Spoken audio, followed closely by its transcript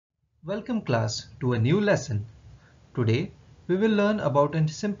Welcome class to a new lesson. Today we will learn about a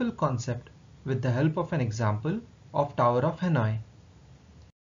simple concept with the help of an example of Tower of Hanoi.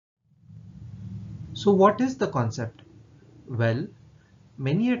 So what is the concept? Well,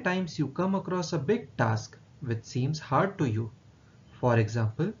 many a times you come across a big task which seems hard to you. For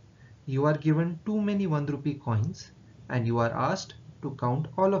example, you are given too many 1 rupee coins and you are asked to count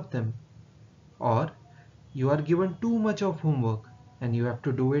all of them. Or you are given too much of homework and you have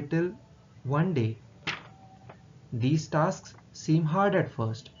to do it till one day. These tasks seem hard at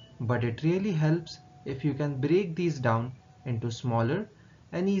first, but it really helps if you can break these down into smaller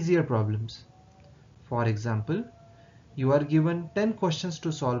and easier problems. For example, you are given 10 questions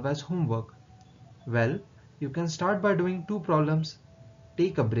to solve as homework. Well, you can start by doing 2 problems,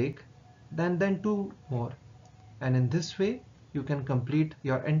 take a break, then 2 more. And in this way, you can complete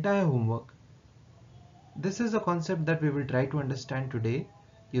your entire homework. This is a concept that we will try to understand today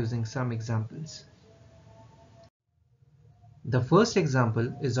using some examples. The first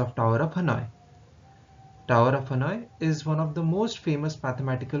example is of Tower of Hanoi. Tower of Hanoi is one of the most famous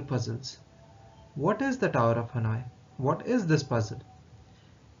mathematical puzzles. What is the Tower of Hanoi? What is this puzzle?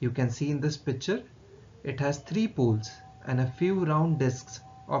 You can see in this picture, it has 3 poles and a few round discs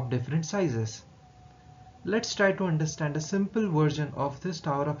of different sizes. Let's try to understand a simple version of this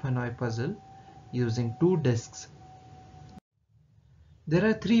Tower of Hanoi puzzle using 2 discs. There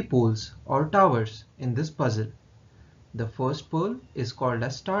are 3 poles or towers in this puzzle. The first pole is called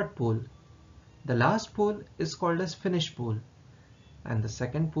as start pole. The last pole is called as finish pole. And the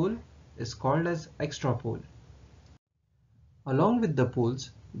second pole is called as extra pole. Along with the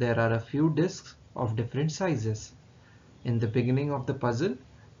poles, there are a few discs of different sizes. In the beginning of the puzzle,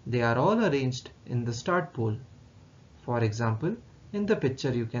 they are all arranged in the start pole. For example, in the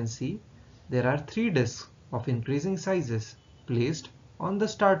picture you can see there are 3 discs of increasing sizes placed on the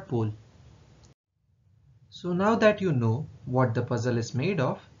start pole. So now that you know what the puzzle is made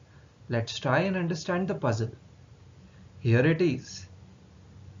of, let's try and understand the puzzle. Here it is.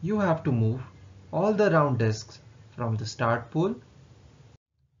 You have to move all the round discs from the start pole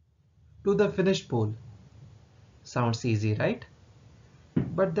to the finish pole. Sounds easy, right?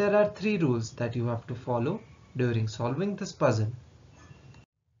 But there are 3 rules that you have to follow during solving this puzzle.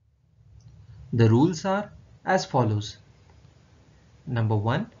 The rules are as follows. Number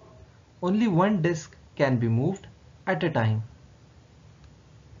 1. Only one disc can be moved at a time.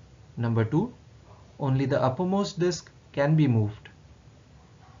 Number 2. Only the uppermost disc can be moved.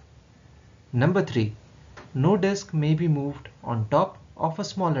 Number 3. No disc may be moved on top of a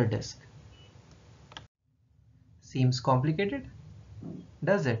smaller disc. Seems complicated?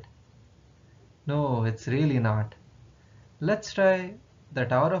 Does it? No, it's really not. Let's try the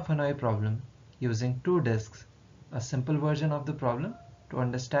Tower of Hanoi problem using 2 discs, a simple version of the problem to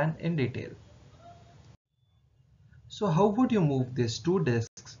understand in detail. So how would you move these 2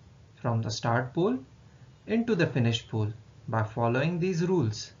 discs from the start pole into the finish pole by following these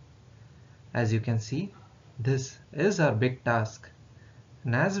rules? As you can see, this is our big task.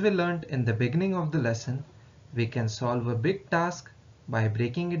 And as we learned in the beginning of the lesson, we can solve a big task by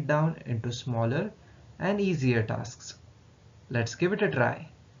breaking it down into smaller and easier tasks. Let's give it a try.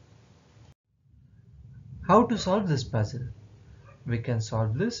 How to solve this puzzle? We can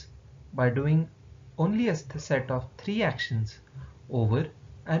solve this by doing only a set of 3 actions over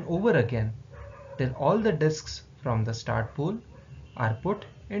and over again till all the discs from the start pole are put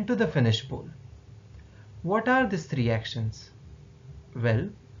into the finish pole. What are these 3 actions? Well,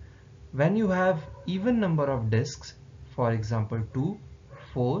 when you have even number of discs, for example 2,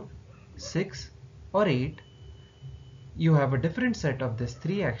 4, 6 or 8, you have a different set of these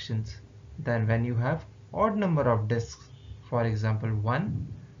 3 actions than when you have odd number of discs, for example 1,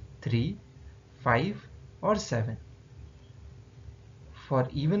 3, 5 or 7. For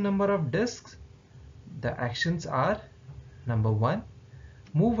even number of discs, the actions are: number 1,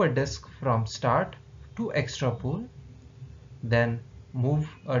 move a disc from start to extra pole, then move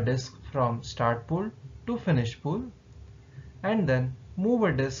a disc from start pole to finish pole, and then move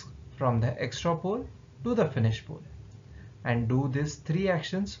a disc from the extra pole to the finish pole. And do these 3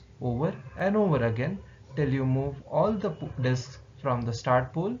 actions over and over again till you move all the discs from the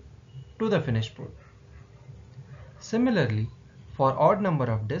start pole to the finish pole. Similarly, for odd number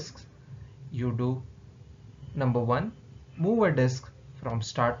of discs, you do: number 1, move a disc from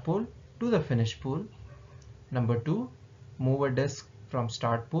start pole to the finish pole. Number 2, move a disc from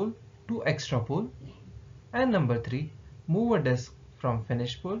start pole to extra pole. And number 3, move a disc from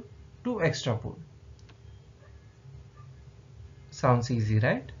finish pole to extra pole. Sounds easy,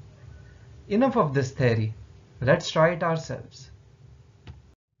 right? Enough of this theory. Let's try it ourselves.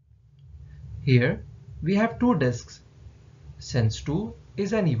 Here we have two disks. Since 2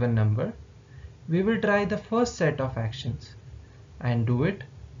 is an even number, we will try the first set of actions and do it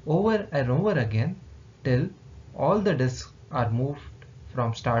over and over again till all the disks are moved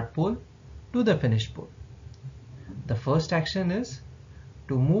from start pole to the finish pole. The first action is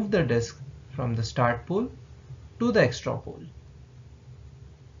to move the disk from the start pole to the extra pole.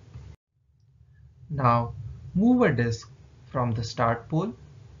 Now move a disk from the start pole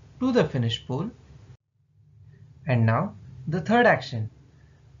to the finish pole. And now the third action,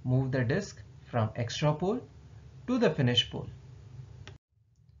 move the disk from extra pole to the finish pole.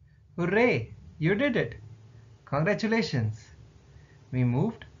 Hooray! You did it! Congratulations! We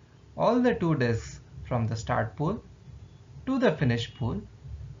moved all the two disks from the start pole to the finish pole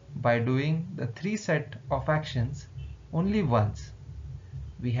by doing the three set of actions only once.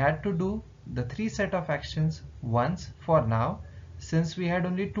 We had to do the three set of actions once for now since we had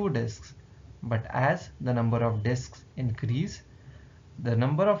only two disks, but as the number of disks increase, the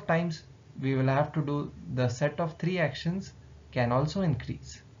number of times we will have to do the set of three actions can also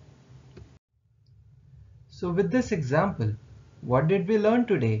increase. So with this example, what did we learn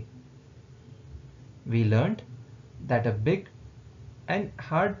today? We learned that a big and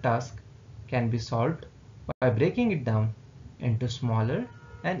hard task can be solved by breaking it down into smaller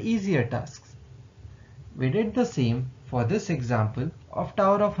and easier tasks. We did the same for this example of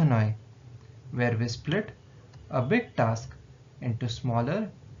Tower of Hanoi, where we split a big task into smaller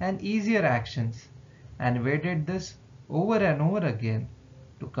and easier actions, and we did this over and over again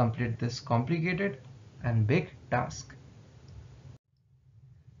to complete this complicated and big task.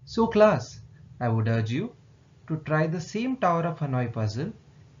 So class, I would urge you to try the same Tower of Hanoi puzzle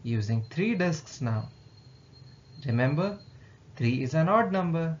using 3 disks now. Remember, 3 is an odd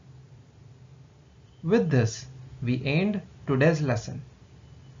number. With this, we end today's lesson.